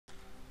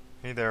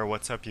Hey there,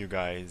 what's up you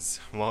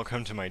guys?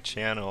 Welcome to my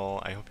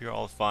channel. I hope you're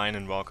all fine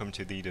and welcome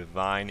to the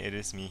Divine. It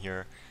is me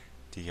here,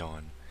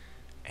 Dion.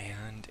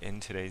 And in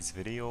today's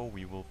video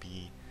we will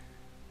be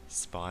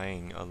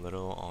spying a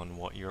little on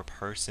what your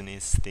person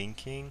is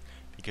thinking,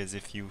 because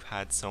if you've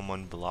had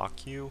someone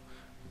block you,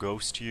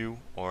 ghost you,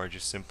 or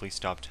just simply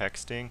stop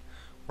texting,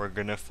 we're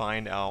gonna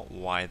find out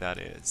why that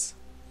is.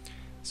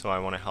 So I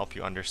want to help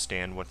you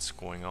understand what's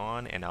going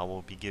on, and I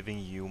will be giving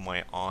you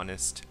my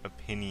honest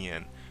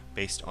opinion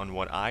based on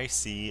what I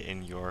see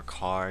in your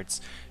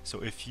cards.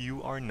 So if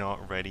you are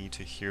not ready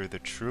to hear the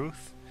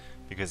truth,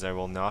 because I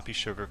will not be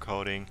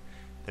sugarcoating,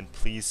 then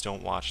please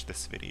don't watch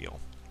this video.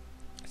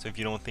 So if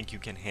you don't think you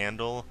can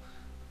handle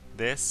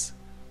this,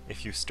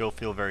 if you still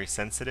feel very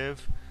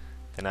sensitive,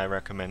 then I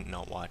recommend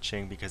not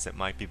watching, because it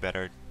might be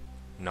better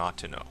not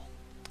to know.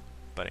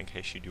 But in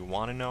case you do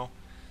want to know,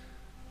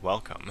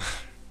 welcome.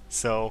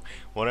 So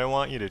what I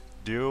want you to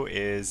do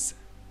is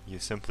you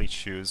simply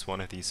choose one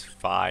of these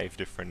 5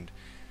 different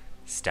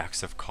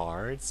stacks of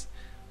cards.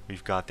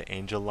 We've got the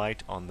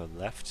Angelite on the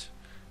left,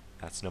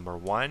 that's number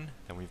 1.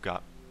 Then we've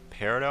got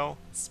Peridot,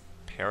 it's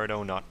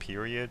Peridot not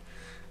period,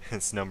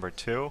 it's number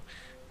 2.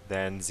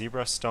 Then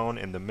Zebra Stone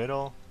in the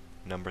middle,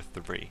 number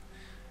 3.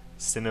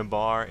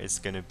 Cinnabar is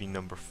going to be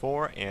number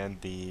 4,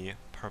 and the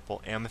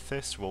purple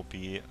Amethyst will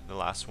be the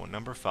last one,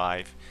 number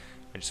 5.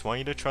 I just want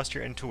you to trust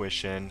your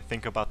intuition,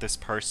 think about this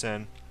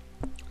person,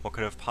 what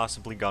could have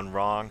possibly gone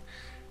wrong.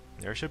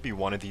 There should be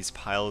one of these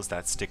piles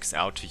that sticks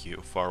out to you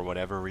for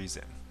whatever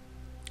reason.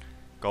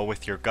 Go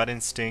with your gut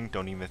instinct,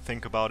 don't even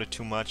think about it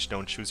too much,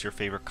 don't choose your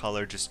favorite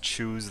color, just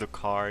choose the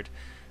card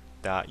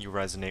that you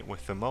resonate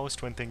with the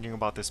most when thinking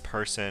about this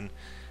person.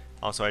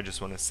 Also, I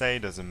just want to say,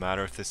 it doesn't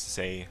matter if this is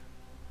a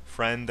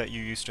friend that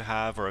you used to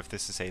have, or if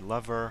this is a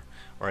lover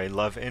or a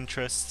love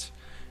interest,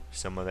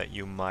 someone that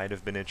you might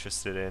have been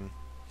interested in.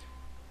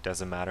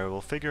 Doesn't matter,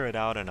 we'll figure it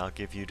out, and I'll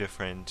give you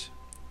different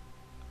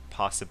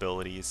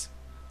possibilities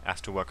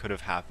as to what could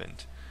have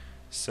happened.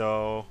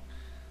 So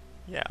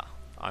yeah,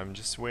 I'm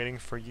just waiting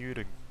for you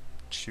to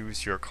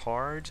choose your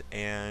card,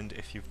 and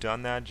if you've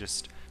done that,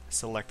 just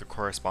select the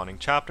corresponding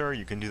chapter.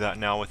 You can do that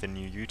now with a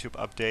new YouTube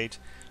update,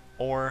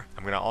 or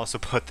I'm going to also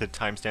put the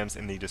timestamps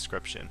in the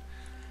description.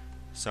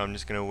 So I'm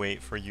just going to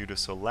wait for you to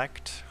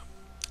select.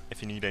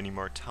 If you need any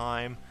more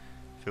time,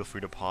 feel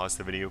free to pause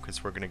the video,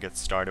 because we're going to get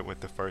started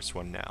with the first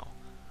one now.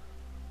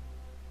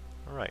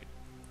 Alright.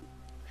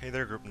 Hey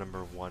there, group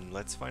number 1.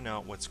 Let's find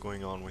out what's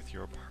going on with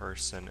your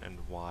person and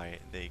why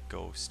they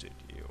ghosted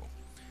you.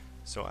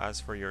 So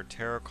as for your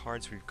tarot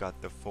cards, we've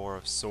got the 4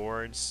 of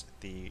Swords,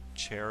 the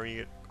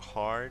Chariot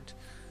card,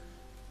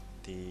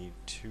 the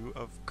 2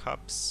 of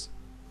Cups,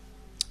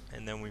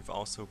 and then we've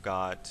also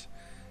got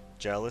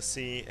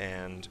Jealousy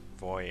and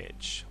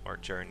Voyage, or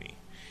Journey.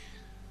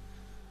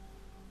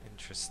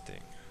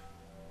 Interesting.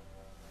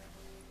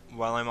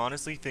 While I'm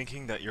honestly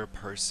thinking that your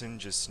person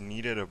just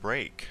needed a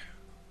break,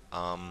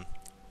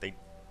 they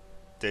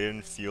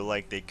didn't feel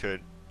like they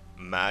could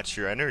match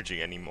your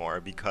energy anymore,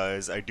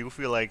 because I do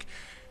feel like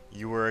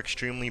you were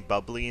extremely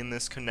bubbly in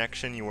this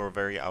connection. You were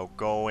very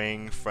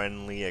outgoing,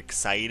 friendly,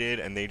 excited,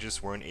 and they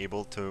just weren't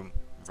able to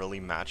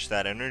really match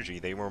that energy.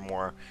 They were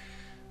more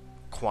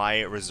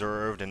quiet,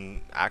 reserved,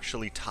 and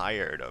actually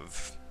tired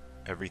of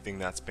everything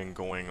that's been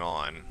going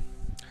on.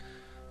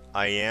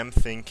 I am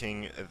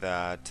thinking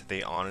that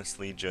they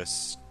honestly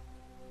just,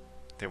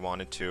 they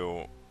wanted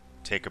to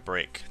take a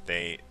break.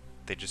 They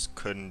just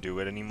couldn't do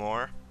it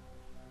anymore,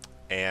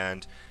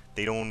 and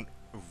they don't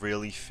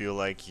really feel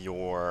like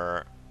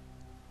you're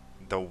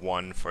the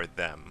one for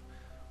them.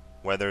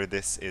 Whether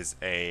this is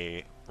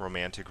a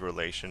romantic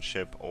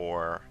relationship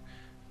or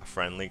a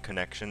friendly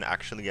connection,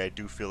 actually I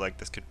do feel like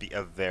this could be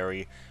a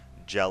very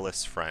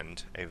jealous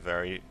friend, a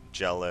very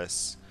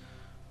jealous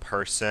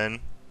person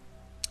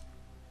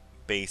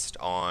based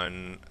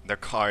on the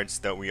cards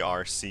that we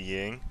are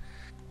seeing.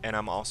 And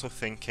I'm also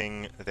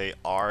thinking they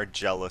are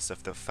jealous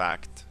of the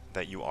fact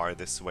that you are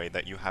this way,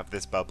 that you have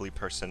this bubbly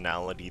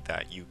personality,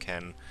 that you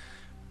can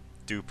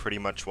do pretty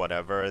much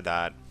whatever,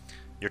 that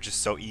you're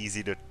just so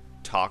easy to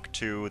talk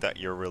to, that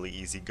you're really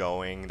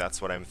easygoing. That's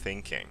what I'm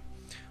thinking.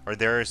 Or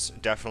there's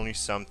definitely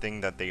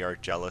something that they are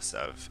jealous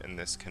of in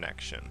this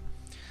connection.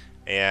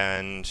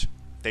 And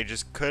they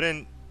just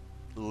couldn't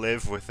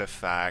live with the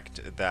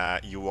fact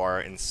that you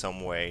are in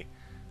some way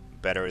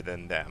better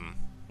than them.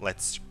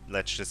 Let's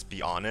just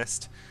be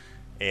honest.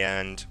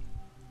 And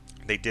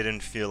they didn't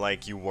feel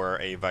like you were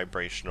a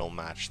vibrational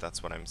match.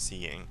 That's what I'm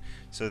seeing.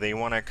 So they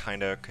want to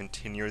kind of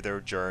continue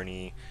their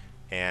journey,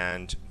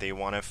 and they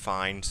want to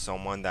find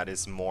someone that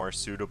is more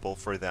suitable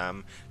for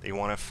them. They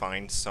want to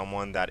find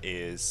someone that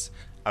is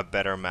a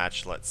better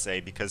match, let's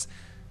say, because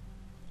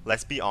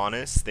let's be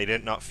honest, they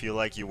did not feel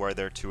like you were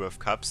their 2 of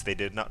Cups. They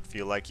did not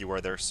feel like you were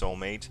their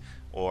soulmate,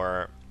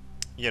 or,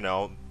 you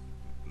know,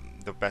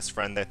 the best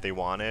friend that they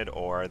wanted,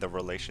 or the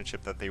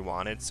relationship that they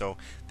wanted. So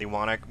they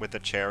want to, with the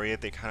Chariot,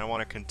 they kind of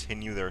want to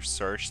continue their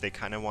search. They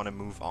kind of want to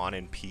move on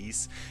in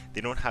peace.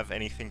 They don't have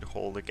anything to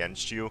hold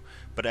against you,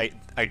 but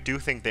I do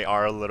think they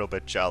are a little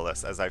bit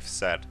jealous, as I've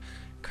said,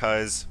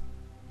 because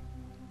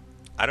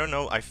I don't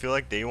know, I feel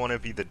like they want to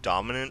be the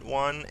dominant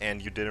one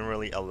and you didn't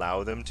really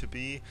allow them to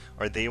be,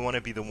 or they want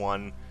to be the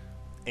one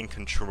in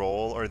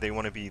control, or they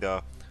want to be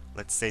the,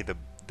 let's say, the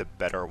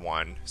better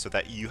one, so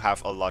that you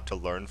have a lot to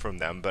learn from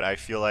them. But I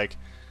feel like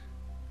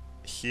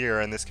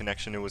here in this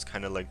connection it was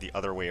kind of like the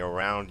other way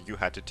around. You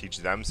had to teach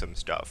them some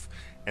stuff,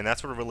 and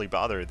that's what really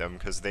bothered them,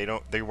 because they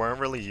weren't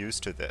really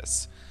used to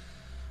this.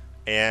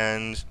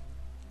 And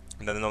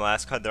then the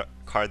last card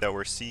that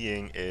we're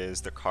seeing is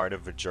the card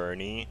of a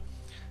journey.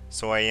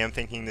 So I am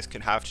thinking this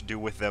could have to do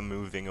with them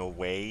moving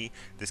away.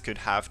 This could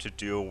have to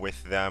do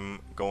with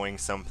them going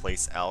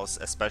someplace else,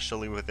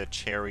 especially with the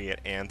Chariot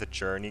and the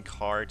Journey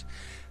card.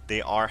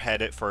 They are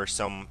headed for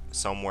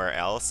somewhere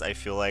else. I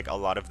feel like a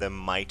lot of them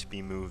might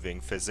be moving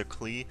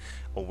physically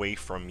away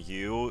from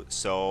you,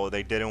 so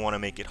they didn't want to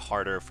make it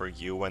harder for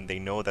you when they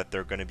know that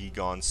they're going to be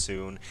gone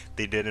soon.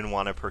 They didn't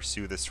want to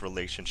pursue this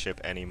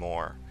relationship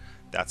anymore.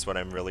 That's what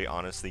I'm really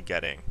honestly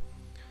getting.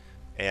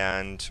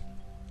 And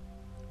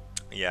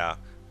yeah,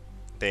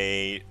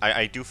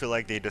 I do feel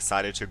like they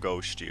decided to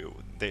ghost you.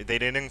 They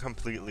didn't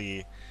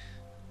completely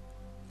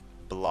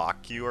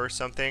block you or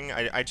something.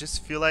 I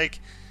just feel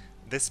like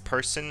this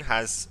person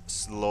has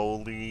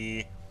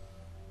slowly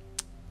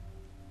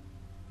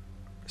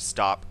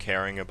stopped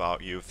caring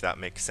about you, if that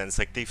makes sense.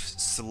 Like, they've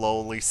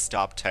slowly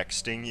stopped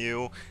texting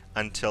you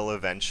until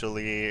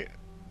eventually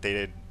they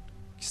did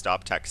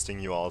stop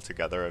texting you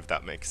altogether, if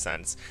that makes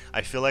sense.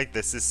 I feel like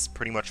this is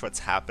pretty much what's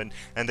happened,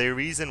 and the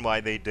reason why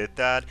they did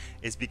that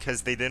is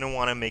because they didn't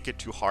want to make it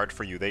too hard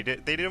for you. They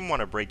didn't want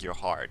to break your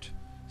heart.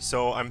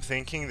 So I'm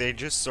thinking they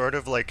just sort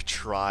of like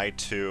try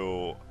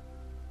to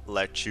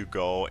let you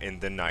go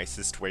in the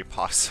nicest way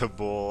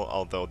possible,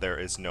 although there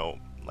is no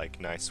like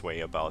nice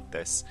way about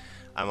this.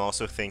 I'm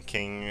also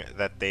thinking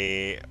that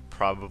they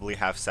probably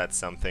have said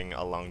something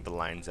along the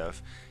lines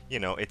of, you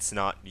know, it's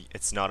not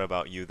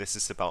about you, this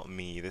is about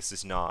me, this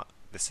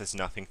has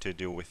nothing to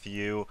do with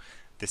you,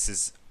 this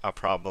is a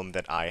problem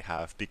that I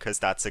have, because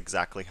that's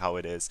exactly how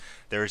it is.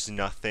 There's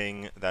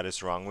nothing that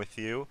is wrong with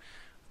you,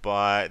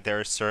 but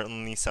there's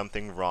certainly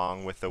something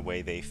wrong with the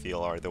way they feel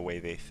or the way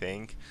they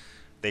think.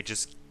 They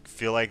just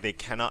feel like they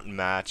cannot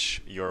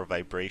match your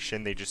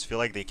vibration. They just feel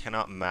like they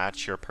cannot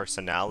match your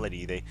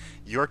personality.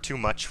 You're too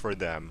much for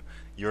them.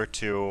 You're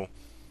too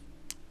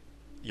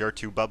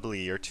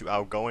bubbly, you're too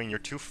outgoing, you're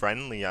too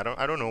friendly. I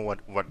don't know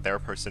what their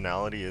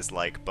personality is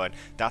like, but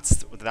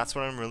that's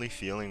what I'm really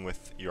feeling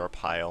with your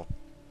pile.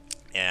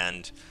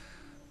 And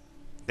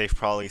they've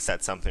probably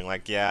said something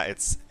like, yeah,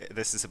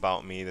 this is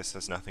about me, this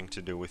has nothing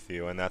to do with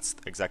you, and that's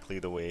exactly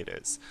the way it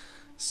is.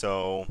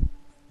 So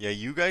yeah,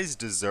 you guys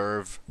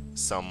deserve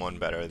someone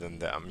better than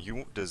them.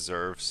 You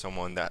deserve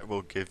someone that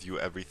will give you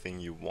everything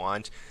you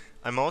want.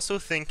 I'm also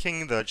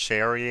thinking the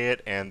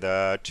Chariot and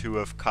the Two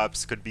of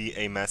Cups could be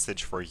a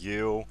message for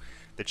you.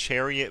 The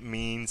Chariot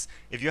means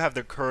if you have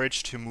the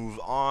courage to move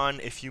on,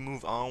 if you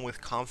move on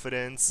with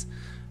confidence,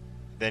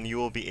 then you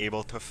will be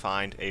able to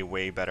find a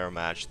way better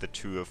match, the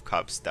Two of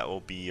Cups, that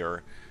will be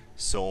your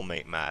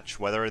soulmate match.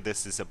 Whether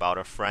this is about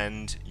a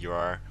friend,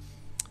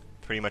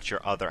 pretty much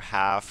your other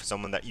half,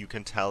 someone that you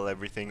can tell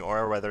everything,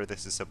 or whether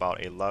this is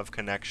about a love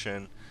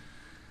connection,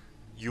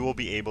 you will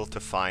be able to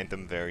find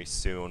them very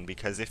soon.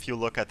 Because if you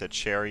look at the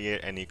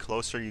Chariot any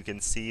closer, you can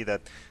see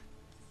that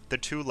the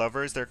two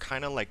lovers, they're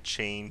kind of like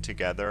chained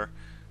together.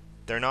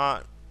 They're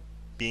not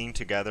being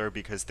together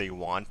because they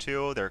want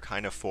to, they're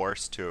kind of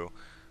forced to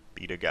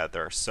be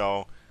together.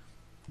 So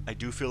I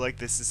do feel like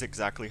this is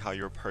exactly how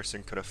your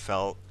person could have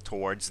felt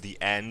towards the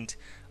end.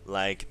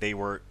 Like they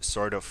were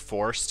sort of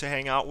forced to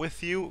hang out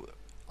with you,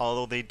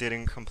 although they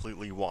didn't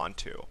completely want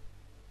to.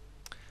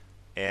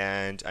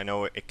 And I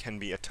know it can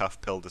be a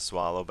tough pill to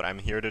swallow, but I'm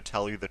here to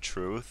tell you the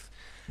truth.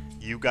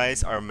 You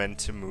guys are meant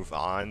to move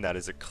on. That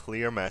is a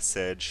clear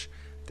message.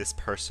 This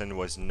person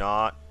was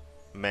not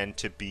meant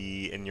to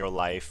be in your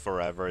life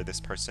forever. This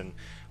person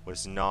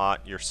was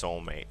not your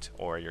soulmate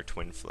or your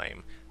twin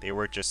flame. They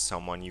were just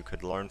someone you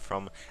could learn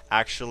from.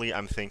 Actually,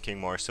 I'm thinking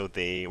more so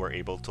they were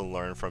able to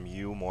learn from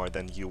you more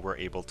than you were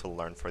able to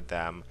learn for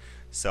them.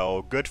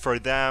 So good for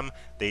them.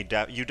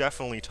 You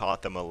definitely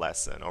taught them a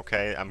lesson,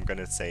 okay? I'm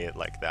gonna say it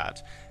like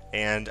that.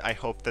 And I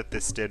hope that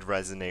this did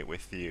resonate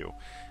with you.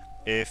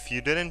 If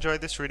you did enjoy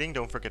this reading,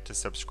 don't forget to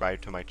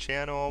subscribe to my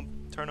channel,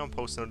 turn on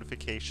post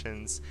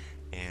notifications,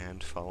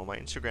 and follow my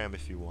Instagram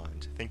if you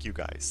want. Thank you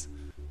guys.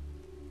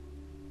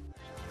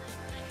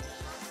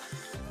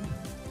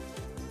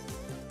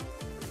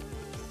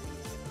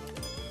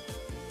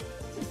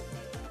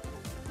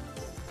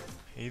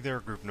 Hey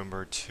there, group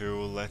number 2.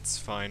 Let's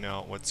find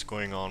out what's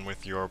going on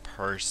with your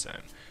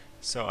person.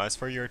 So as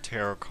for your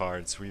tarot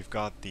cards, we've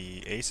got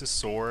the Ace of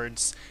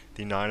Swords,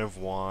 the Nine of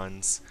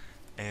Wands,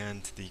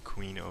 and the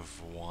Queen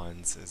of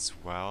Wands as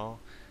well.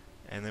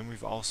 And then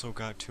we've also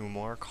got 2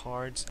 more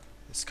cards,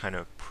 this kind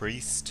of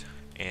Priest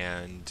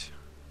and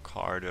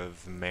card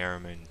of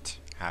merriment,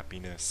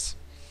 happiness.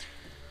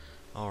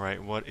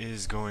 Alright, what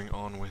is going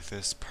on with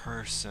this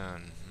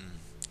person?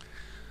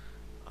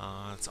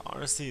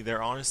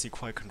 They're honestly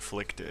quite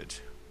conflicted.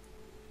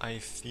 I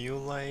feel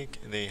like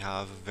they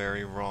have a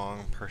very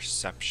wrong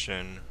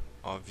perception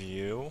of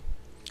you,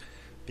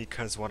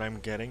 because what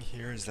I'm getting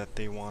here is that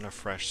they want a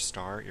fresh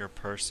start. Your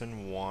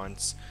person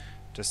wants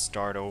to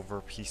start over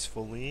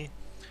peacefully.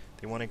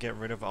 They want to get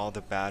rid of all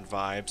the bad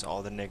vibes,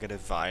 all the negative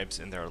vibes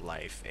in their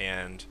life,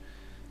 and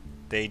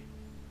they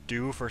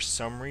do for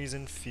some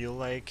reason feel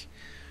like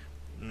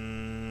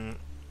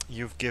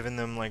you've given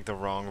them like the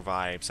wrong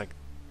vibes. Like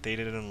they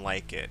didn't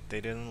like it.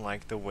 They didn't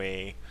like the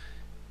way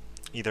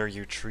either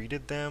you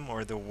treated them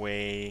or the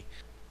way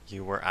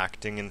you were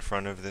acting in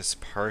front of this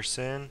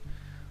person.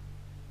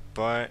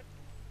 But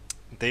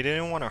they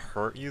didn't want to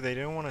hurt you. They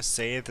didn't want to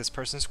say it. This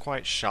person's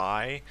quite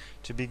shy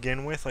to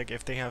begin with. Like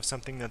if they have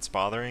something that's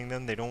bothering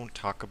them, they don't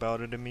talk about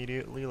it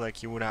immediately.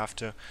 Like you would have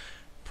to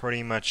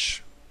pretty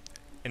much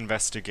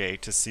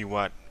investigate to see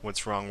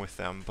what's wrong with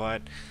them.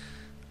 But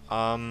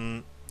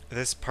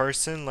this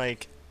person,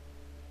 like,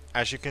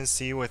 as you can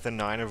see with the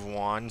Nine of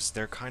Wands,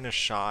 they're kind of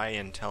shy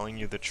in telling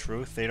you the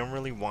truth. They don't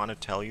really want to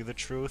tell you the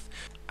truth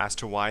as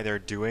to why they're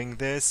doing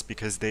this,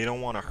 because they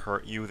don't want to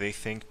hurt you. They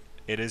think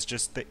it is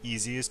just the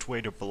easiest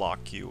way to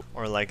block you,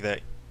 or like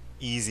the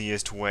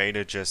easiest way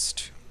to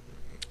just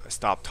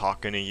stop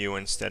talking to you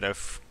instead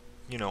of,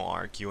 you know,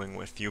 arguing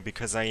with you,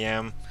 because I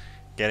am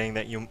getting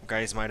that you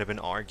guys might have been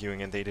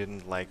arguing and they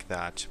didn't like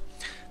that.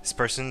 This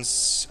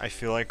person's, I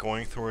feel like,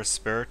 going through a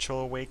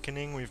spiritual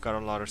awakening. We've got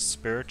a lot of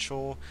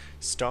spiritual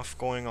stuff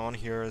going on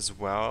here as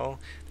well.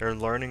 They're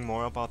learning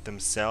more about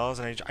themselves,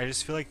 and I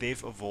just feel like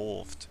they've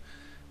evolved.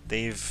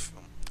 They've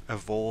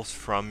evolved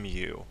from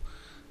you,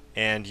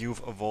 and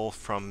you've evolved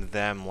from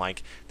them.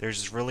 Like,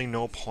 there's really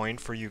no point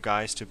for you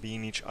guys to be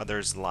in each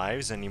other's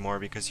lives anymore,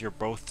 because you're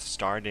both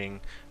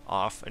starting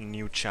off a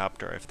new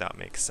chapter, if that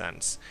makes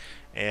sense.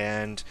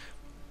 And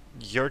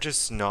you're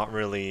just not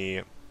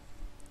really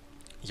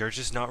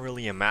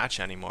a match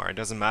anymore. It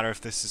doesn't matter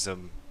if this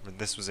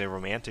was a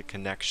romantic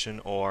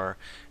connection or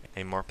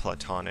a more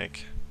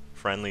platonic,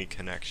 friendly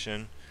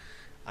connection.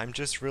 I'm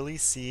just really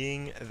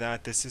seeing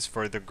that this is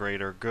for the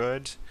greater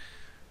good.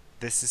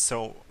 This is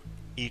so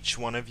each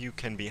one of you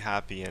can be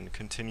happy and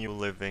continue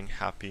living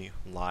happy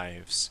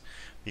lives,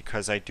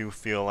 because I do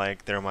feel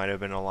like there might have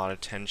been a lot of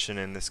tension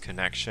in this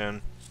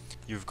connection.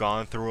 You've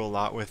gone through a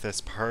lot with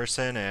this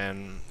person,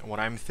 and what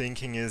I'm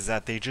thinking is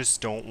that they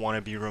just don't want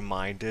to be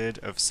reminded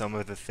of some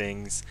of the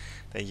things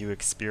that you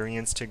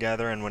experienced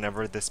together, and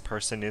whenever this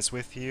person is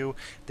with you,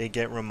 they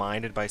get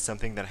reminded by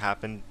something that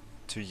happened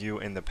to you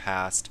in the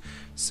past.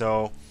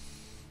 So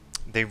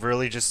they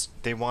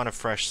want a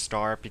fresh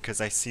start, because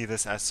I see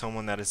this as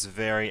someone that is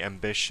very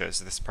ambitious.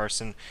 This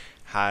person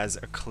has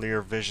a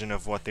clear vision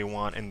of what they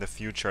want in the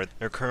future.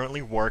 They're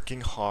currently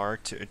working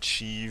hard to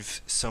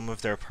achieve some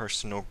of their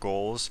personal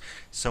goals,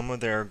 some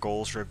of their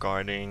goals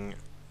regarding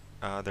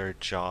their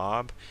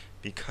job,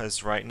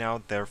 because right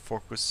now their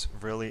focus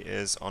really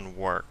is on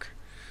work,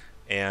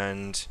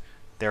 and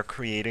they're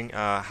creating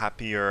a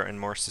happier and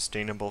more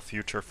sustainable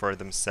future for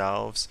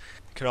themselves.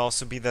 It could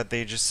also be that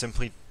they just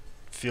simply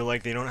feel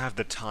like they don't have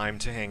the time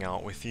to hang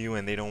out with you,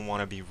 and they don't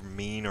want to be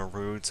mean or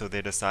rude, so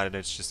they decided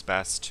it's just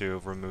best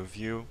to remove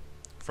you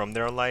from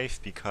their life,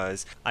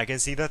 because I can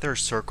see that their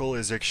circle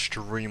is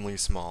extremely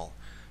small.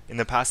 In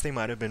the past they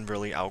might have been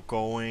really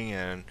outgoing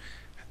and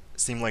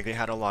seemed like they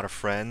had a lot of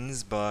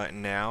friends, but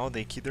now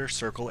they keep their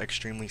circle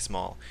extremely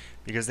small,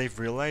 because they've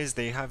realized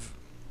they have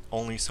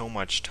only so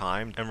much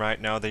time, and right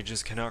now they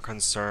just cannot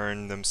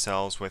concern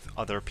themselves with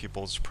other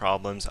people's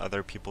problems,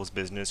 other people's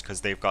business,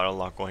 because they've got a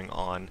lot going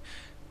on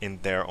in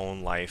their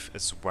own life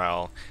as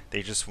well.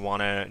 They just want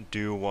to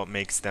do what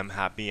makes them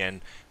happy,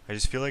 and I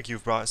just feel like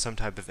you've brought some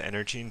type of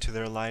energy into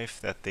their life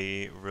that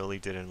they really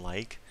didn't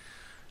like.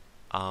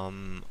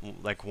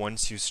 Like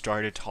once you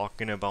started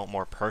talking about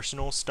more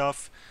personal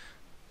stuff,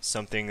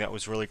 something that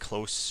was really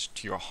close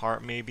to your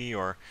heart maybe,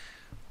 or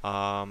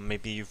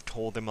maybe you've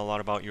told them a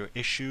lot about your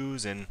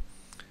issues and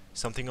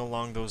something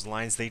along those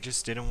lines, they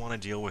just didn't want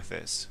to deal with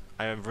this.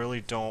 I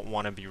really don't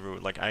want to be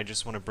rude. Like, I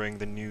just want to bring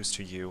the news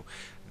to you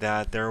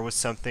that there was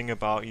something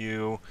about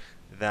you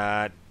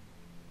that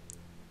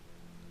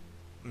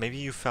maybe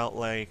you felt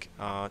like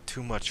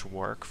too much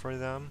work for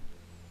them.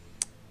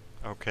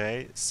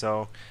 Okay,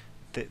 so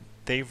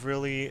they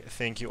really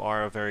think you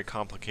are a very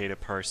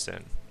complicated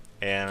person,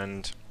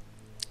 and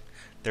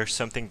there's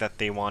something that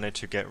they wanted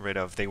to get rid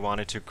of. They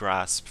wanted to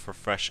grasp for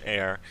fresh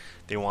air.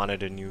 They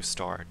wanted a new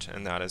start,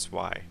 and that is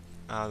why.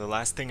 The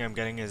last thing I'm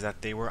getting is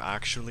that they were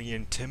actually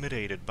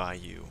intimidated by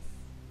you.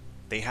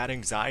 They had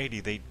anxiety.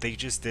 They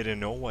just didn't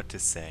know what to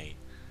say,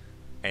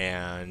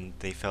 and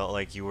they felt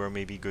like you were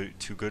maybe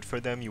too good for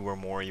them. You were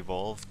more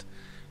evolved,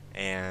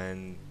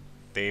 and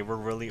they were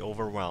really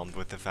overwhelmed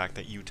with the fact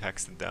that you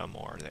texted them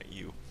or that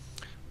you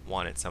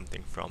wanted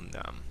something from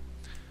them.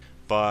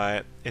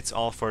 But it's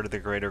all for the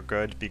greater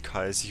good,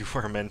 because you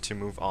were meant to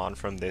move on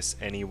from this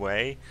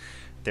anyway.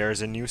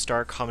 There's a new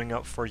start coming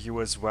up for you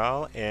as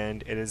well,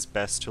 and it is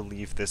best to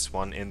leave this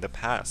one in the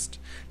past.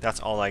 That's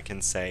all I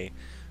can say.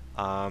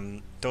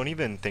 don't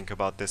even think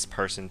about this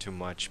person too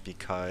much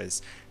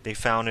because they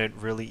found it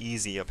really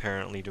easy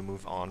apparently to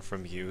move on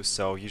from you,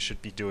 so you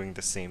should be doing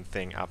the same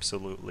thing,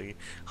 absolutely,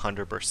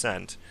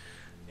 100%.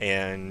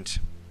 And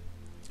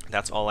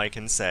that's all I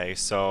can say.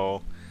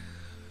 So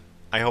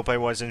I hope I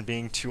wasn't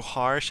being too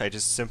harsh. I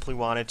just simply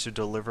wanted to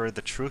deliver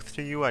the truth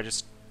to you. I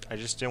just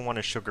didn't want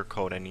to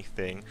sugarcoat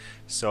anything.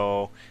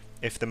 So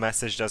if the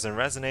message doesn't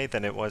resonate,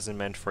 then it wasn't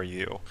meant for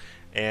you.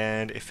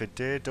 And if it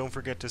did, don't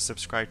forget to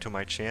subscribe to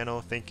my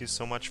channel. Thank you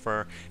so much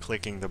for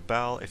clicking the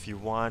bell. If you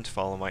want,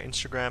 follow my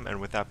Instagram. And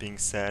with that being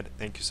said,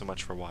 thank you so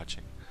much for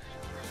watching.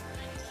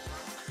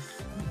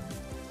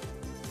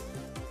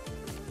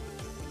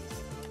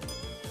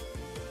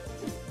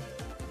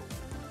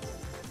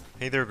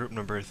 Hey there, group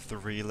number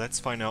 3. Let's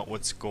find out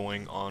what's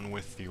going on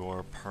with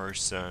your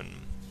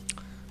person.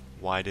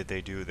 Why did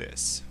they do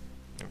this?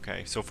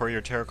 Okay, so for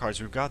your tarot cards,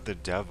 we've got the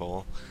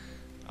Devil,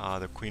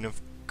 the Queen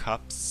of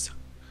Cups,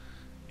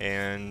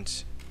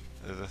 and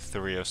the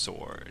Three of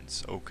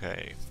Swords.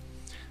 Okay.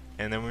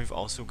 And then we've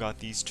also got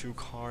these two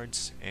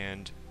cards,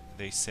 and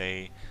they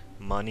say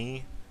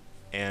money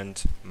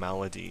and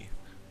malady,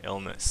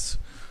 illness.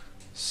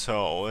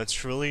 So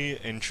it's really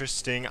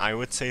interesting. I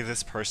would say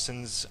this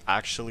person's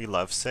actually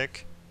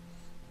lovesick,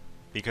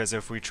 because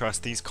if we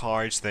trust these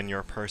cards, then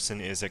your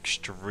person is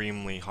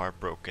extremely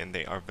heartbroken.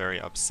 They are very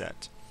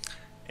upset,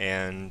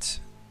 and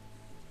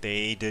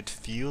they did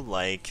feel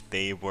like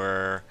they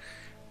were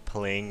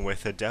playing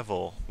with a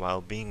devil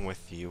while being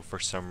with you for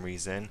some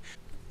reason.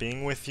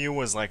 Being with you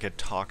was like a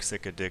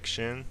toxic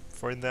addiction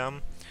for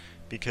them,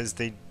 because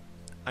they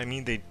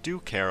do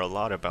care a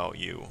lot about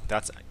you.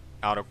 That's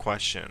out of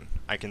question.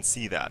 I can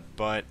see that.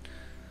 But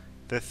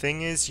the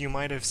thing is, you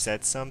might have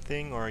said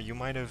something, or you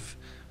might have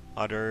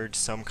uttered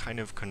some kind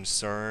of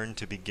concern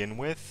to begin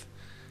with,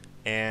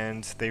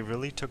 and they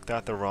really took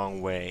that the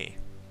wrong way.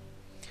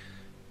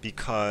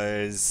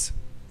 Because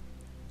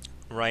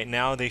right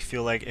now they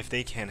feel like if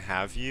they can't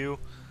have you,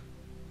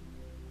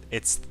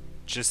 it's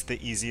just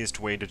the easiest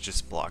way to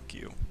just block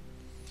you.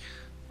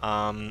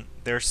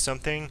 There's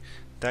something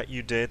that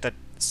you did that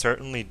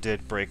certainly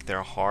did break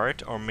their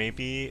heart, or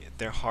maybe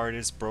their heart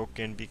is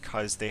broken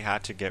because they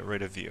had to get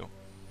rid of you.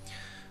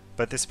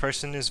 But this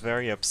person is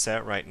very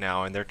upset right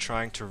now, and they're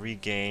trying to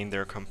regain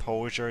their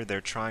composure. They're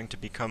trying to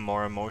become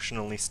more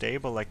emotionally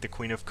stable, like the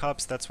Queen of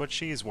Cups. That's what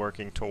she's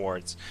working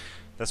towards.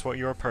 That's what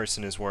your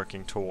person is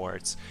working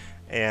towards.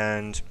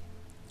 And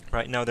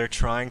right now they're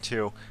trying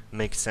to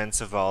make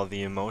sense of all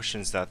the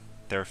emotions that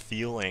they're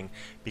feeling,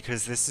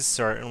 because this is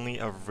certainly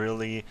a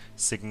really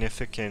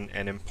significant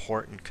and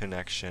important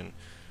connection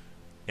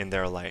in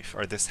their life,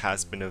 or this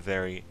has been a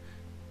very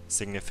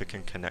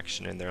significant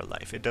connection in their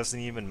life. It doesn't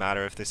even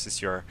matter if this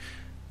is your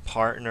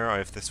partner, or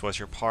if this was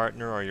your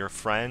partner or your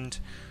friend,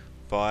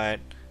 but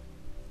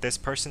this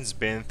person's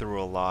been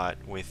through a lot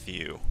with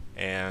you,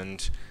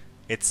 and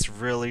it's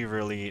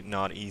really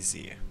not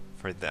easy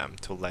for them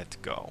to let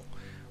go.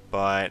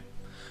 But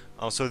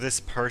also this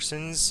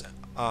person's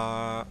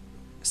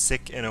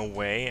sick in a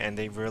way, and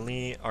they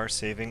really are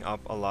saving up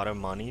a lot of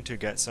money to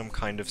get some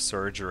kind of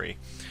surgery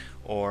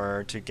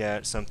or to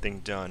get something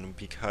done,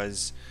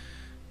 because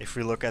if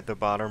we look at the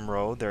bottom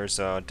row, there's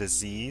a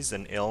disease,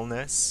 an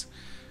illness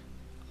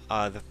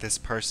that this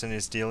person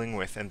is dealing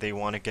with, and they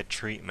want to get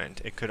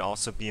treatment. It could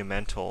also be a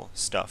mental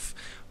stuff,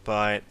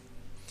 but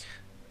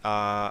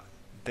I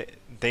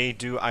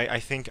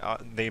think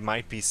they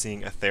might be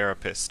seeing a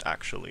therapist,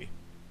 actually.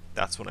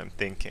 That's what I'm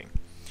thinking.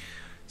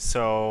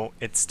 So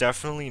it's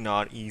definitely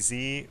not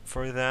easy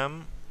for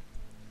them,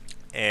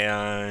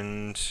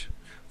 and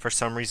for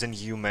some reason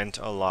you meant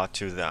a lot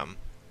to them.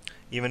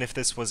 Even if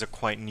this was a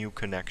quite new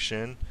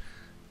connection,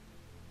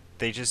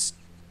 it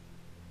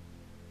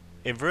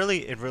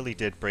really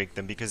did break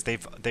them, because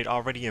they'd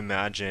already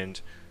imagined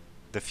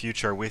the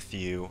future with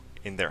you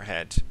in their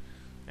head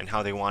and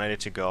how they wanted it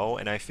to go,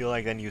 and I feel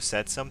like then you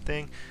said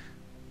something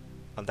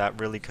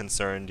that really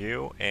concerned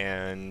you,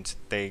 and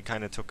they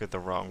kind of took it the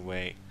wrong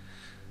way.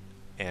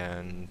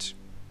 And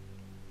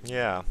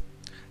yeah,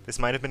 this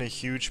might have been a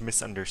huge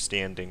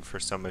misunderstanding for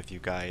some of you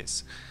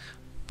guys,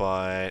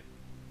 but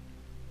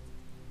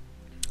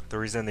the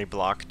reason they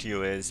blocked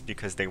you is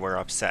because they were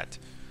upset.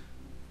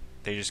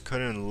 They just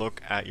couldn't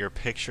look at your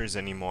pictures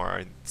anymore,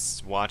 or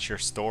watch your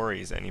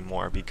stories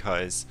anymore,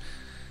 because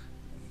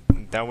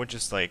that would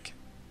just like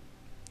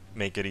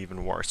make it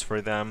even worse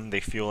for them. They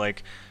feel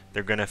like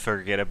they're gonna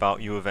forget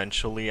about you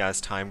eventually as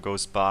time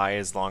goes by,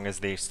 as long as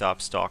they stop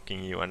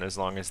stalking you, and as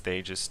long as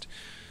they just,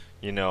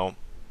 you know,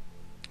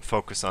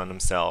 focus on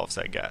themselves,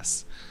 I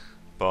guess.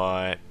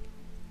 But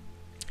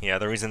yeah,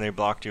 the reason they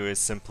blocked you is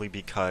simply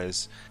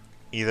because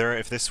either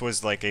if this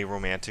was like a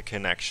romantic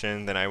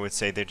connection, then I would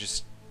say they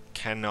just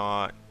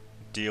cannot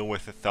deal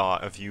with the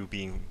thought of you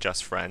being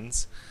just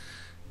friends.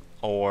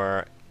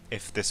 Or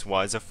if this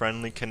was a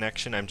friendly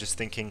connection, I'm just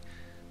thinking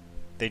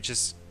they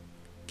just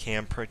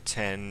can't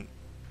pretend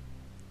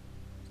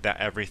that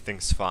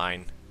everything's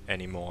fine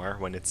anymore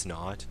when it's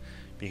not,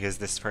 because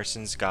this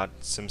person's got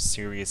some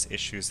serious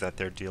issues that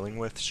they're dealing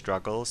with,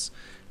 struggles,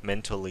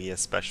 mentally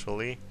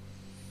especially,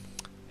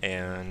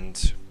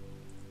 And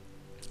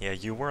yeah,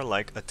 you were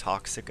like a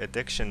toxic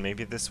addiction.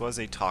 Maybe this was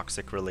a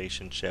toxic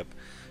relationship,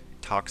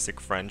 toxic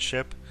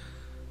friendship.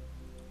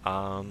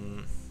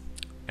 And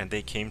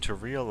they came to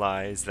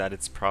realize that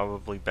it's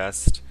probably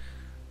best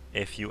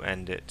if you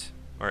end it,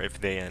 or if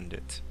they end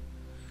it.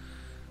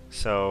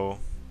 So,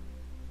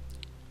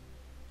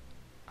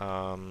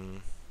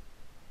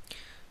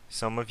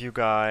 some of you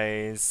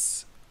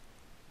guys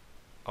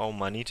owe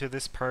money to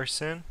this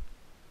person,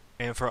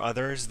 and for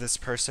others, this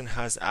person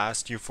has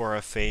asked you for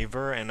a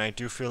favor, and I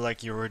do feel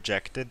like you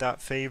rejected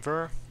that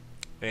favor,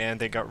 and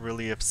they got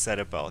really upset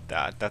about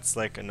that. That's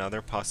like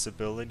another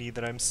possibility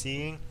that I'm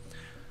seeing.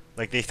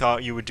 Like they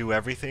thought you would do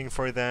everything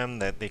for them,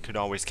 that they could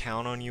always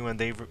count on you, and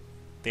they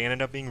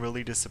ended up being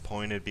really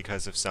disappointed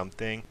because of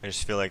something. I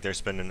just feel like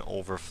there's been an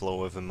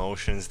overflow of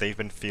emotions. They've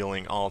been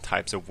feeling all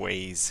types of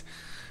ways.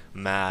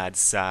 Mad,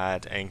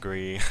 sad,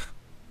 angry,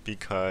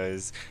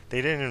 because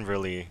they didn't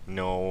really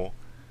know.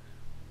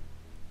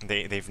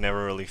 They've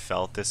never really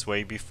felt this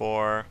way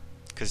before,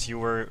 because you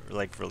were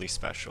like really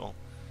special.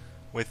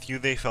 With you,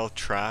 they felt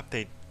trapped.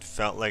 They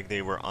felt like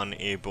they were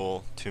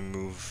unable to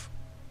move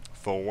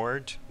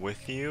forward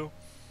with you.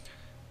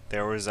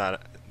 There was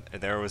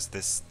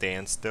this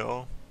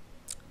standstill,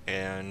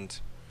 and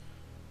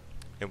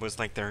it was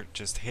like they're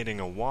just hitting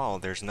a wall.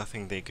 There's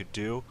nothing they could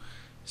do,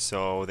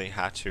 so they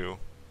had to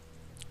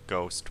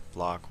ghost,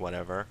 block,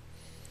 whatever.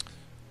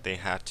 They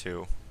had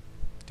to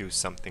do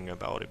something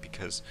about it,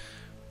 because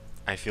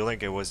I feel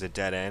like it was a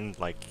dead end.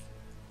 Like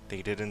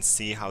they didn't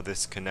see how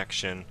this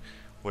connection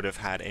would have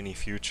had any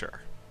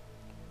future,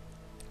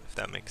 if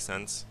that makes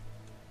sense.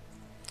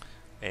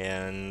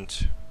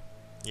 And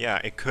yeah,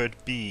 it could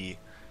be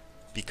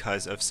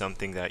because of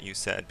something that you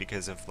said,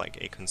 because of like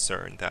a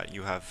concern that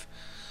you have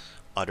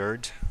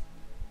uttered,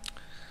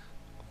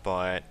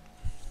 but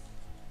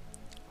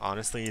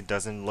honestly it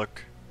doesn't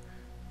look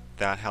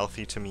that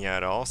healthy to me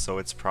at all, so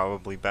it's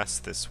probably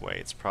best this way.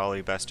 It's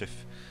probably best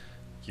if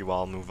you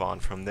all move on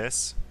from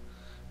this,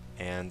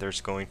 and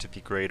there's going to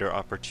be greater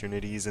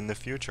opportunities in the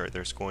future.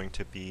 There's going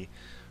to be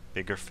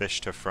bigger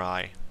fish to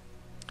fry.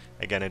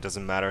 Again, it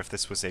doesn't matter if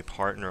this was a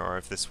partner or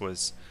if this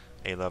was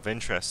a love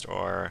interest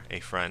or a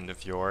friend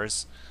of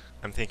yours.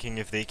 I'm thinking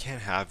if they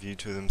can't have you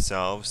to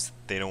themselves,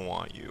 they don't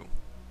want you,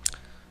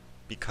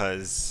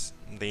 because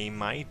they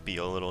might be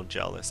a little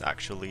jealous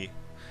actually.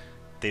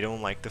 They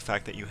don't like the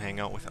fact that you hang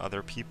out with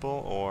other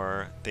people,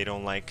 or they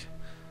don't like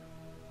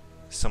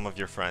some of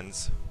your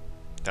friends.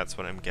 That's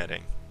what I'm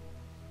getting.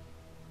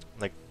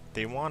 Like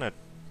they want to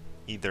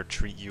either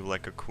treat you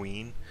like a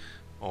queen,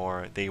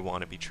 or they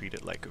want to be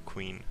treated like a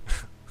queen.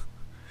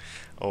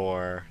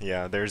 Or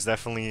yeah, there's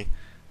definitely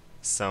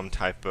some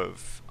type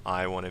of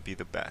I want to be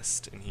the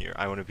best in here.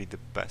 I want to be the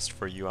best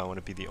for you. I want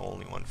to be the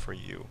only one for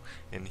you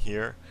in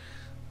here.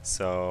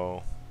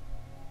 So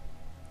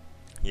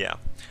yeah,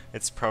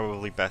 it's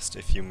probably best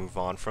if you move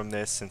on from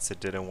this, since it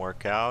didn't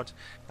work out.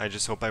 I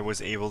just hope I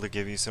was able to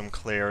give you some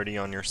clarity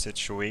on your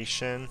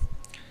situation,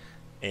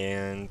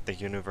 and the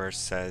universe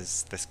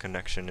says this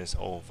connection is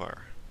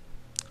over.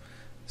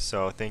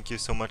 So thank you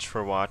so much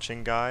for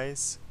watching,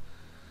 guys.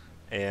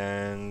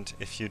 And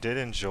if you did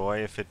enjoy,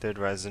 if it did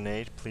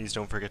resonate, please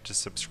don't forget to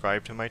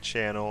subscribe to my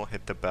channel,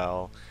 hit the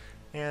bell,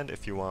 and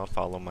if you want,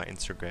 follow my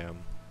Instagram.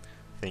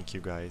 Thank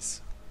you,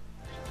 guys.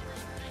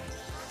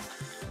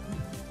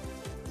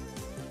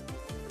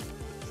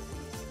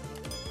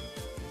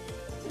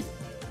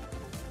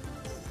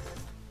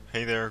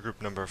 Hey there, group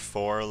number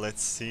 4.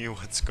 Let's see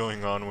what's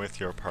going on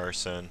with your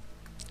person.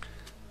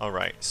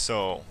 Alright,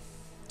 so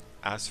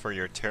as for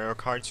your tarot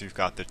cards, we've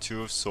got the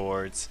Two of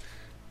Swords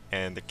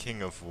and the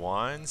King of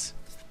Wands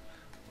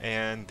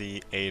and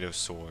the Eight of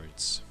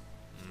Swords.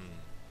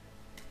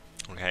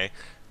 Okay,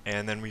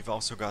 and then we've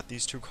also got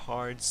these two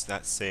cards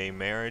that say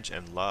marriage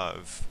and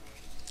love.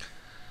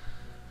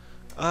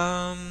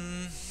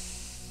 Well,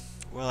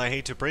 I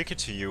hate to break it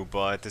to you,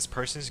 but this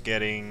person's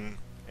getting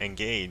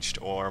engaged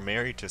or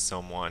married to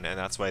someone, and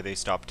that's why they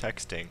stopped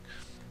texting.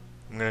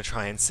 I'm gonna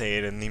try and say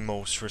it in the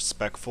most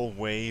respectful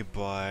way,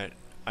 but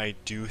I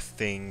do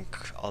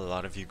think a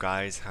lot of you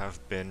guys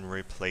have been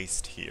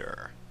replaced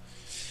here.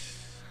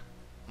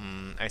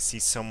 I see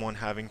someone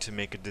having to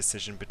make a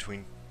decision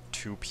between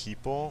two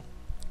people,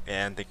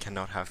 and they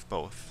cannot have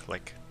both.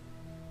 Like,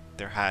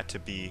 there had to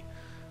be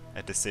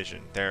a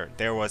decision.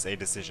 There was a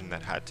decision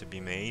that had to be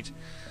made,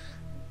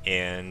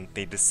 and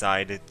they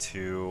decided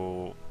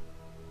to,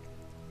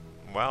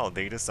 well,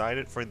 they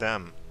decided for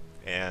them,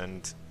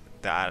 and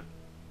that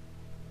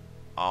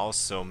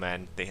also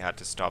meant they had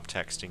to stop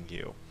texting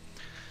you.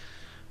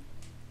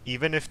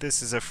 Even if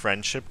this is a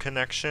friendship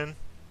connection,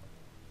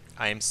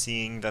 I am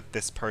seeing that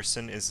this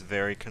person is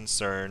very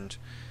concerned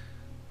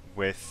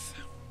with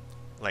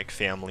like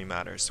family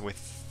matters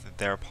with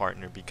their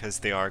partner, because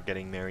they are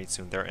getting married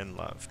soon. They're in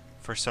love.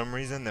 For some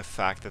reason, the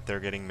fact that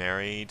they're getting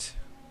married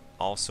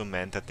also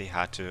meant that they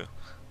had to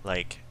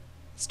like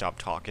stop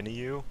talking to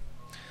you.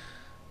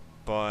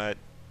 But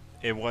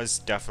it was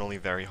definitely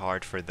very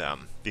hard for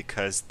them,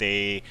 because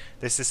this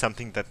is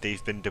something that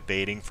they've been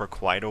debating for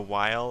quite a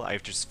while. I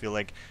just feel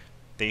like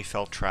they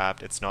felt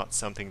trapped. It's not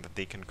something that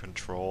they can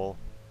control.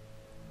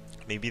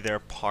 Maybe their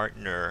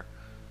partner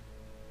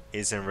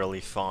isn't really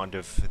fond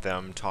of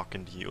them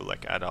talking to you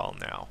like at all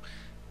now.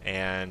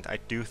 And I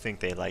do think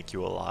they like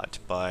you a lot,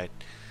 but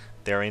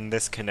they're in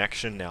this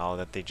connection now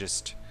that they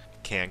just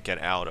can't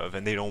get out of,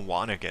 and they don't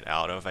want to get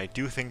out of. I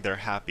do think they're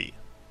happy.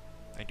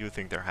 I do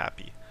think they're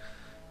happy.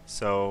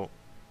 So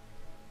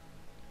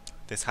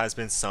this has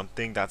been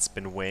something that's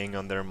been weighing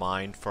on their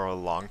mind for a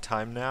long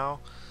time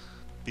now,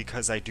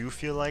 because I do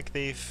feel like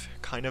they've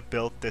kind of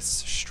built this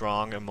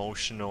strong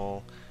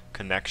emotional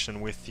connection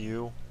with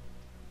you,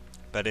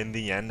 but in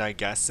the end I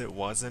guess it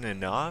wasn't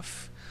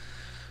enough.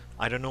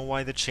 I don't know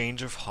why the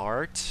change of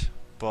heart,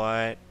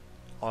 but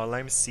all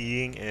I'm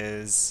seeing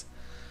is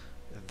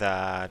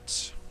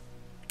that,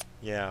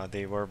 yeah,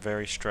 they were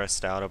very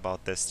stressed out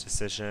about this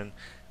decision,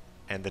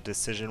 and the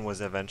decision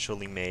was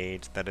eventually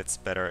made that it's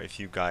better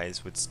if you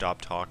guys would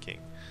stop talking.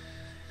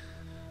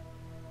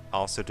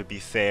 Also, to be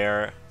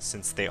fair,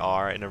 since they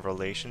are in a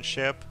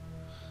relationship,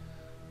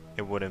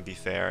 it wouldn't be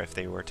fair if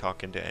they were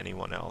talking to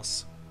anyone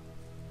else.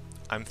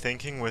 I'm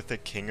thinking with the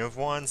King of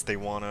Wands, they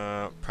want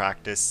to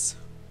practice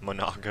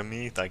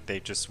monogamy, like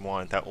they just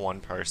want that one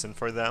person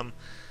for them.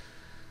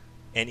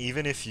 And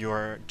even if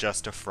you're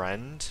just a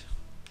friend,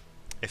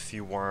 if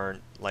you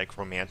weren't like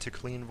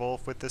romantically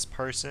involved with this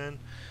person,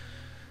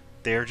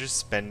 they're just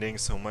spending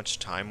so much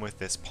time with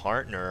this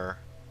partner.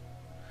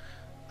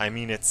 I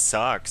mean, it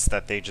sucks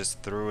that they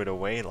just threw it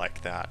away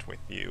like that with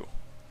you,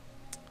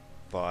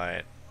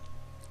 but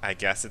I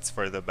guess it's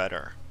for the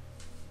better.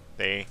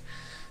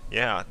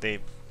 Yeah,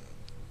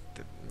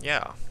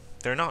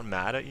 they're not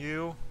mad at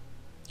you.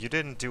 You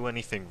didn't do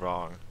anything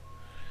wrong.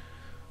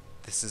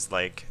 This is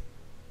like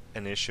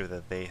an issue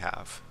that they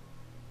have.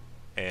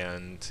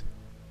 And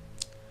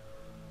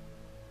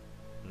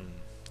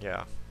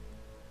yeah,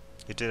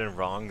 you didn't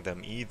wrong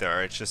them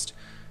either. It just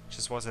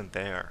wasn't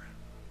there.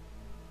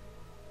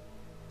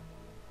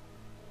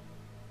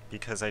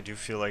 Because I do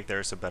feel like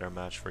there's a better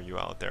match for you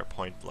out there,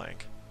 point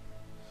blank.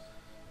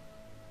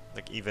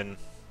 Like, even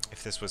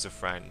if this was a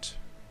friend,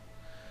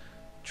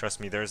 trust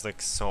me, there's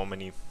like so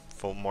many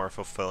more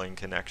fulfilling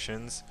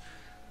connections.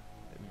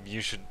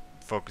 You should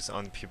focus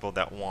on people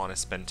that want to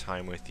spend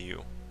time with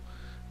you,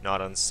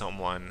 not on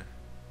someone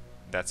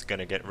that's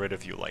gonna get rid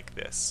of you like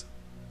this.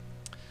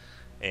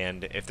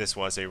 And if this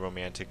was a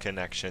romantic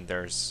connection,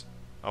 there's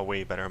a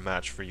way better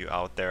match for you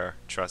out there,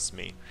 trust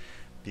me,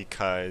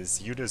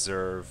 because you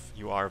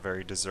are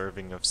very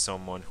deserving of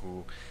someone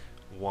who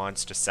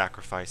wants to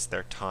sacrifice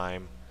their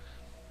time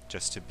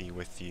just to be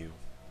with you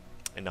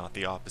and not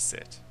the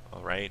opposite.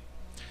 Alright?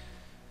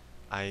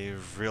 I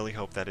really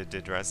hope that it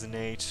did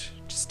resonate.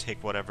 Just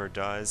take whatever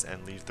does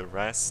and leave the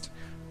rest.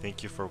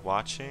 Thank you for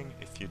watching.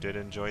 If you did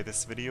enjoy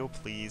this video,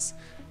 please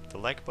hit the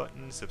like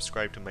button,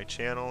 subscribe to my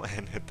channel,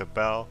 and hit the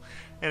bell.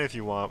 And if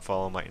you want,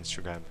 follow my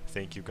Instagram.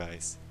 Thank you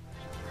guys.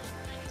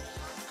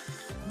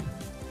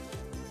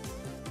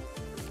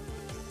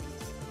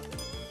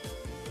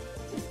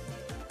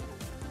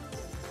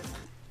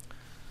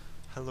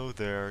 Hello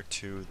there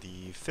to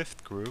the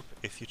 5th group.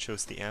 If you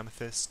chose the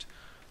Amethyst,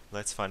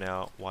 let's find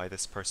out why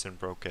this person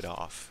broke it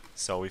off.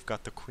 So we've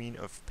got the Queen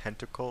of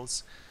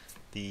Pentacles,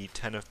 the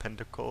 10 of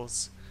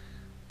Pentacles,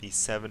 the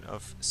 7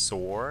 of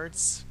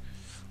Swords.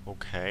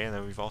 Okay, and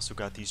then we've also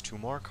got these 2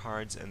 more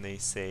cards, and they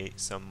say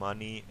some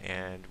money,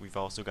 and we've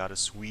also got a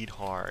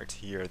sweetheart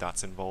here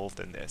that's involved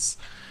in this.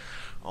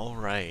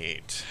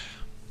 Alright.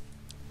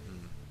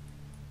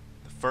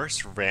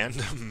 First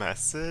random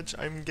message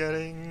I'm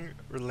getting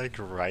like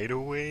right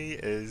away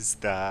is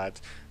that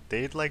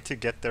they'd like to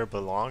get their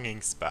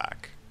belongings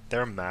back.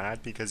 They're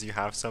mad because you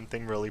have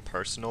something really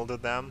personal to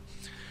them,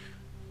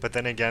 but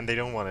then again, they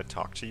don't want to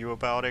talk to you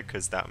about it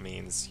because that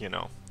means, you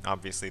know,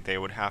 obviously they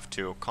would have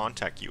to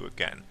contact you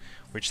again,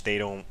 which they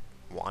don't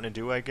want to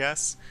do, I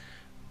guess.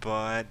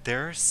 But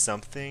there's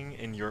something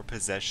in your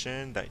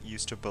possession that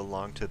used to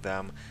belong to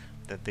them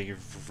that they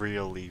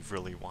really,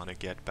 really want to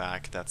get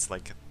back. That's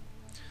like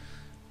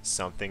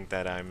something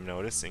that I'm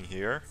noticing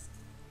here.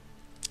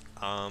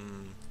 Yeah,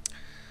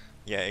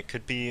 it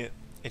could be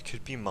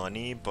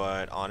money,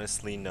 but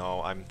honestly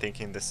no, I'm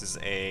thinking this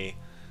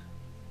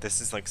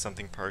is like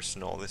something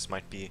personal. This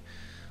might be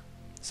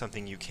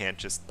something you can't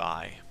just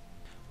buy,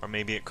 or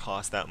maybe it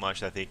costs that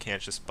much that they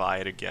can't just buy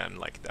it again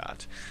like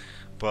that.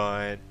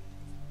 But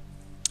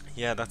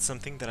yeah, that's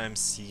something that I'm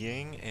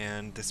seeing,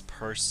 and this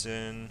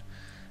person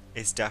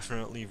is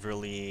definitely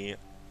really,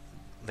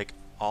 like,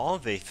 all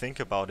they think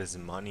about is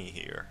money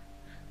here.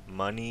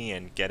 Money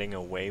and getting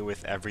away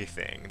with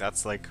everything.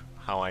 That's like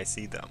how I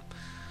see them.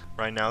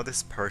 Right now,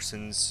 this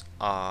person's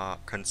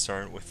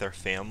concerned with their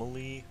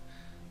family.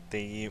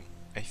 I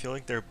feel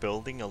like they're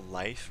building a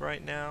life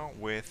right now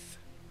with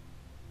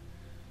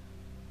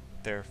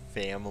their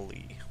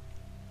family.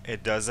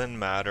 It doesn't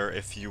matter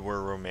if you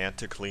were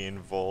romantically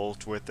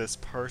involved with this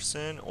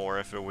person or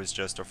if it was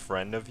just a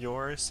friend of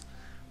yours,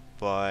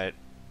 but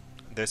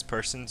this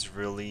person's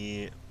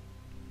really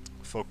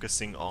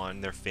focusing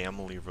on their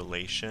family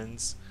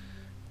relations.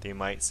 They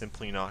might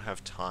simply not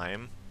have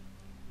time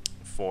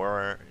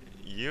for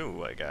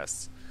you, I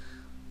guess.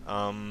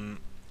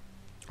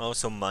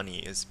 Also, money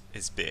is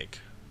big.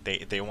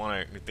 They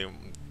want to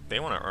they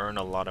want to earn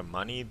a lot of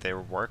money. They're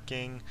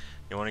working.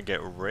 They want to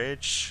get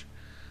rich,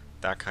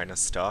 that kind of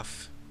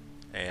stuff.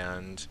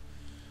 And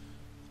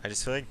I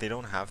just feel like they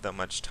don't have that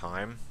much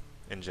time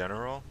in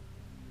general.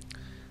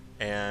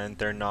 And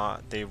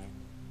they,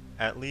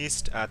 at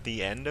least at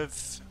the end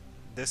of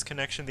this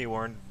connection, they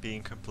weren't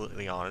being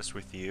completely honest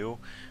with you.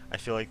 I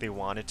feel like they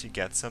wanted to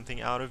get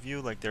something out of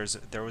you, like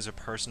there was a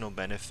personal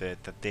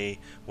benefit that they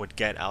would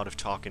get out of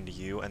talking to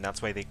you, and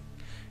that's why they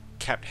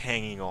kept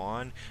hanging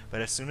on.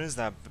 But as soon as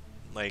that,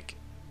 like,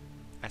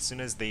 as soon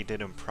as they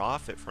didn't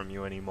profit from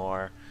you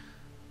anymore,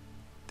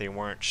 they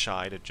weren't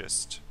shy to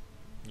just,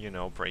 you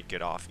know, break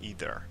it off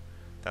either.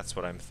 That's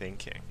what I'm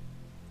thinking.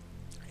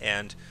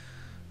 And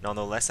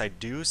nonetheless, I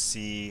do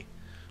see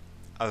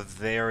a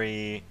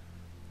very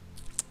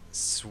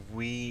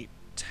sweet,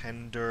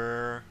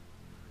 tender,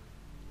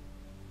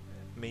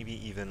 maybe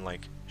even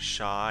like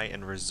shy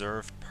and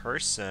reserved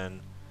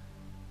person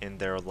in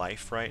their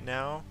life right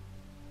now.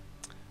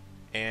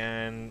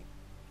 And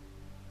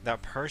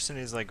that person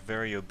is like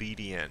very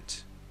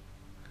obedient.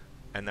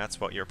 And that's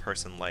what your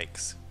person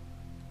likes.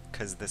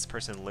 Because this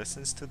person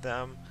listens to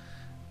them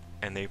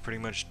and they pretty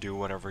much do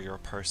whatever your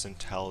person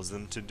tells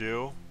them to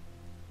do.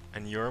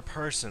 And your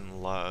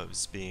person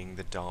loves being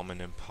the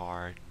dominant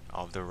part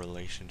of the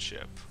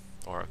relationship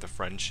or of the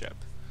friendship,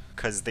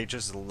 because they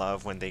just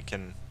love when they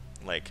can,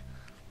 like,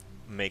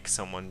 make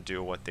someone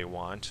do what they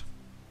want.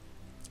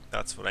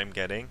 That's what I'm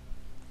getting.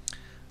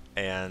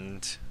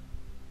 And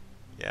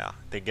yeah,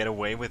 they get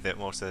away with it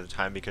most of the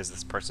time because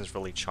this person's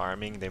really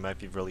charming. They might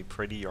be really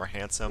pretty or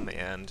handsome,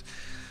 and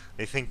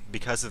they think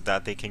because of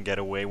that they can get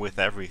away with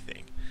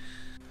everything.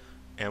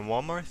 And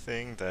one more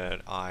thing that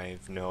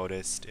I've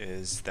noticed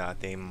is that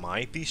they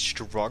might be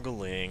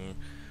struggling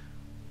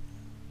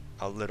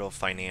a little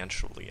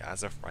financially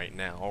as of right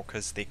now,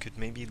 because they could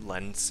maybe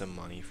lend some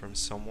money from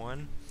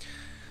someone,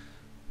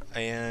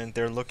 and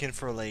they're looking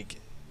for like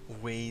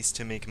ways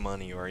to make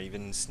money, or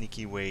even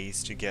sneaky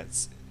ways to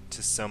get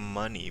to some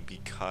money,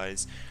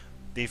 because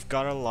they've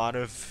got a lot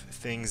of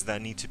things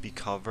that need to be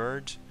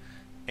covered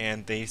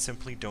and they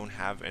simply don't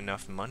have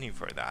enough money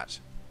for that.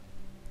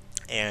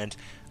 And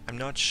I'm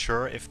not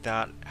sure if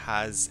that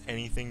has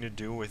anything to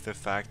do with the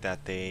fact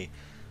that they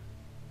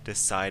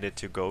decided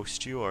to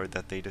ghost you or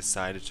that they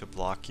decided to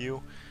block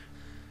you.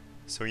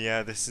 So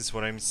yeah, this is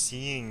what I'm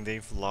seeing.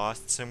 They've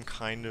lost some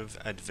kind of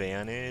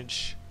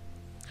advantage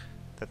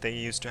that they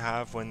used to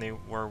have when they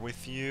were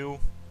with you,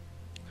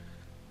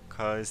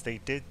 because they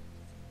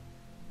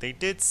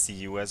did see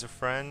you as a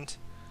friend,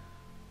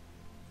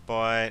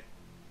 but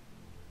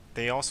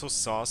they also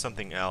saw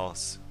something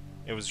else.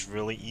 It was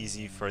really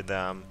easy for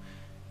them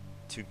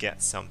to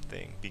get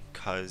something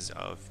because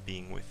of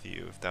being with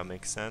you, if that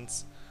makes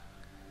sense.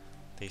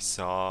 They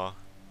saw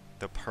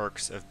the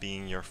perks of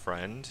being your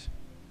friend,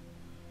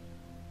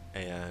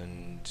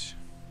 and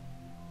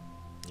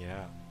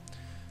yeah,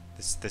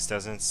 this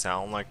doesn't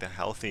sound like the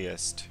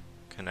healthiest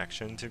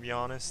connection, to be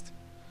honest.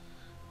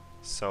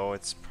 So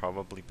it's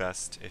probably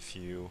best if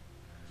you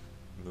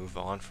move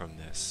on from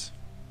this.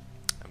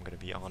 I'm gonna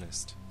be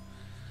honest.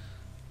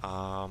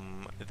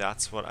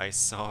 That's what I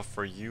saw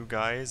for you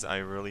guys. I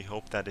really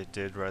hope that it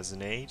did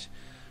resonate.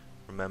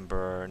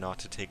 Remember not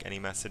to take any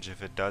message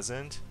if it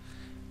doesn't.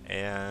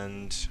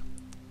 And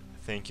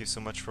thank you so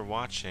much for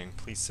watching.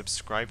 Please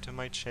subscribe to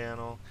my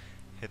channel,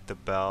 hit the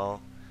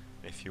bell.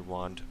 If you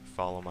want,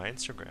 follow my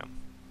Instagram.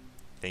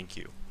 Thank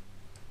you.